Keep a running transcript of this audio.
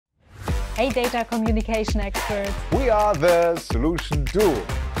Hey data communication experts! We are the Solution Duo.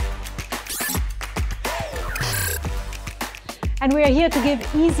 And we are here to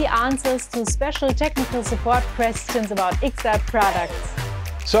give easy answers to special technical support questions about Ixxat products.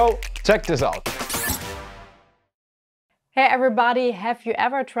 So, check this out. Hey everybody, have you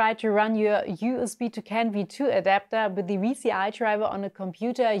ever tried to run your USB to CAN V2 adapter with the VCI driver on a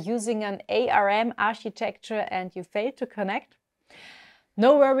computer using an ARM architecture and you failed to connect?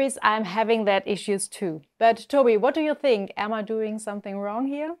 No worries, I'm having that issues too. But Toby, what do you think? Am I doing something wrong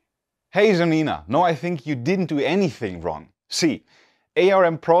here? Hey Janina, no, I think you didn't do anything wrong. See,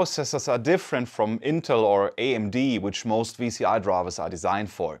 ARM processors are different from Intel or AMD, which most VCI drivers are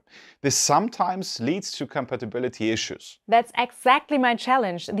designed for. This sometimes leads to compatibility issues. That's exactly my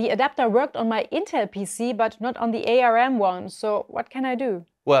challenge. The adapter worked on my Intel PC, but not on the ARM one. So what can I do?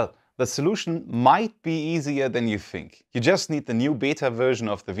 Well, the solution might be easier than you think. You just need the new beta version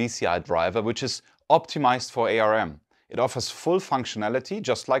of the VCI driver, which is optimized for ARM. It offers full functionality,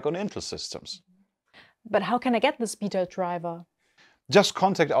 just like on Intel systems. But how can I get this beta driver? Just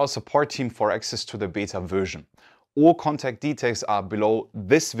contact our support team for access to the beta version. All contact details are below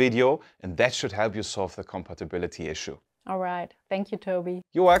this video, and that should help you solve the compatibility issue. All right. Thank you, Toby.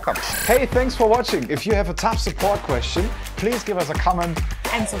 You're welcome. Hey, thanks for watching. If you have a tough support question, please give us a comment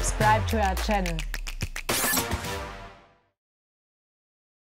And subscribe to our channel.